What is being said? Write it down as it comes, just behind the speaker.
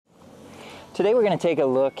Today we're going to take a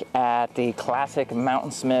look at the classic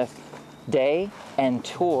Mountainsmith Day and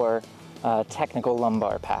Tour technical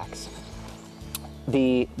lumbar packs.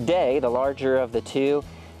 The Day, the larger of the two,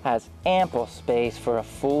 has ample space for a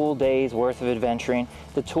full day's worth of adventuring.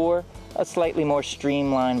 The Tour, a slightly more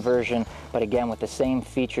streamlined version, but again with the same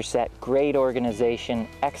feature set, great organization,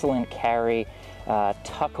 excellent carry,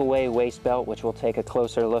 tuck away waist belt, which we'll take a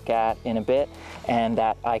closer look at in a bit, and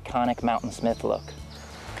that iconic Mountainsmith look.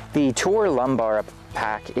 The Tour lumbar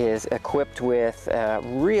pack is equipped with a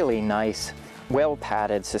really nice,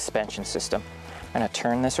 well-padded suspension system. I'm going to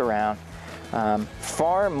turn this around.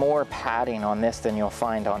 Far more padding on this than you'll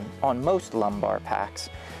find on most lumbar packs.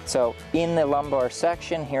 So in the lumbar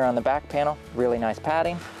section here on the back panel, really nice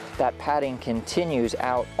padding. That padding continues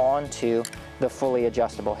out onto the fully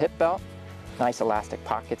adjustable hip belt. Nice elastic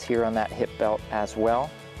pockets here on that hip belt as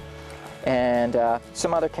well. And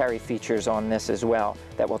some other carry features on this as well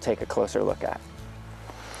that we'll take a closer look at.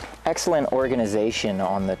 Excellent organization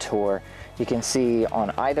on the Tour. You can see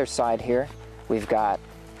on either side here we've got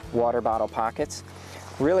water bottle pockets.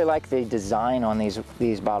 Really like the design on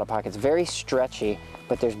these bottle pockets. Very stretchy,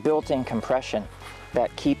 but there's built-in compression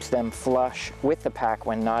that keeps them flush with the pack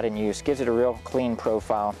when not in use. Gives it a real clean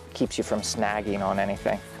profile, keeps you from snagging on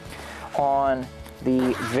anything. On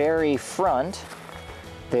the very front,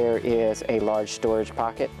 there is a large storage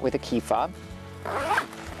pocket with a key fob.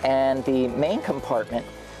 And the main compartment,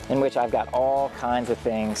 in which I've got all kinds of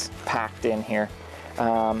things packed in here.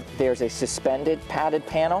 There's a suspended padded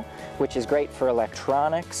panel, which is great for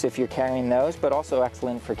electronics if you're carrying those, but also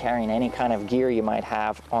excellent for carrying any kind of gear you might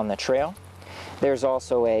have on the trail. There's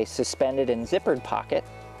also a suspended and zippered pocket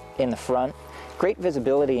in the front. Great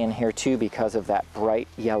visibility in here too because of that bright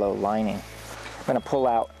yellow lining. I'm going to pull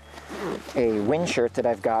out a wind shirt that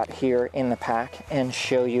I've got here in the pack and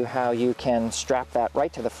show you how you can strap that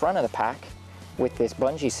right to the front of the pack with this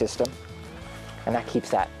bungee system, and that keeps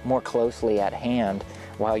that more closely at hand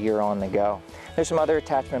while you're on the go. There's some other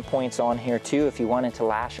attachment points on here too if you wanted to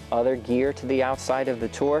lash other gear to the outside of the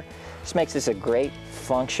Tour. This makes this a great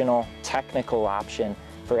functional technical option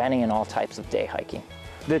for any and all types of day hiking.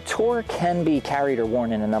 The Tour can be carried or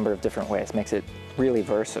worn in a number of different ways, makes it really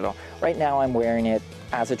versatile. Right now I'm wearing it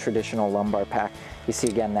as a traditional lumbar pack. You see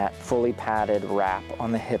again that fully padded wrap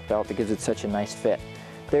on the hip belt that gives it such a nice fit.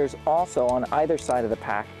 There's also on either side of the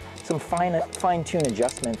pack some fine-tuned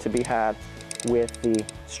adjustment to be had with the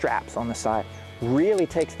straps on the side. Really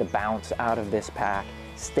takes the bounce out of this pack,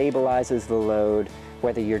 stabilizes the load,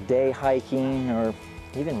 whether you're day hiking or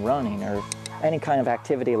even running or any kind of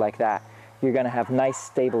activity like that. You're going to have nice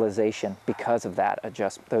stabilization because of that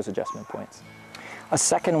those adjustment points. A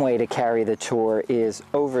second way to carry the Tour is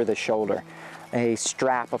over the shoulder. A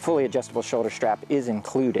strap, a fully adjustable shoulder strap is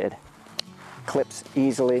included. Clips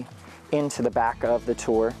easily into the back of the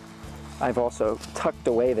Tour. I've also tucked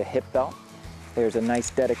away the hip belt. There's a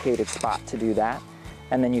nice dedicated spot to do that.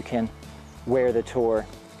 And then you can wear the Tour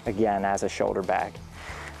again as a shoulder bag.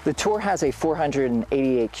 The Tour has a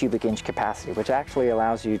 488 cubic inch capacity, which actually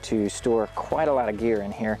allows you to store quite a lot of gear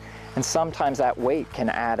in here. And sometimes that weight can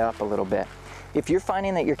add up a little bit. If you're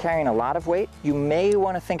finding that you're carrying a lot of weight, you may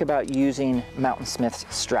want to think about using Mountainsmith's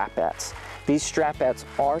strapettes. These strapettes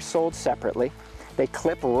are sold separately. They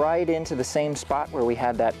clip right into the same spot where we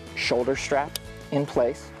had that shoulder strap in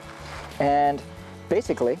place. And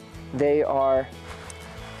basically, they are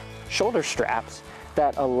shoulder straps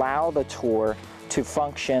that allow the Tour to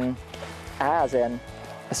function as a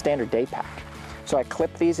standard day pack. So I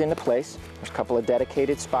clip these into place. There's a couple of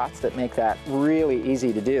dedicated spots that make that really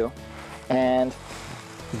easy to do. And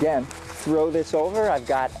again, throw this over, I've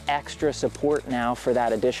got extra support now for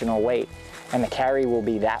that additional weight, and the carry will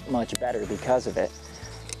be that much better because of it.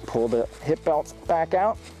 Pull the hip belts back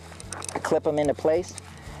out, clip them into place,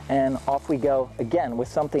 and off we go again with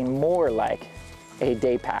something more like a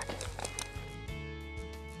day pack.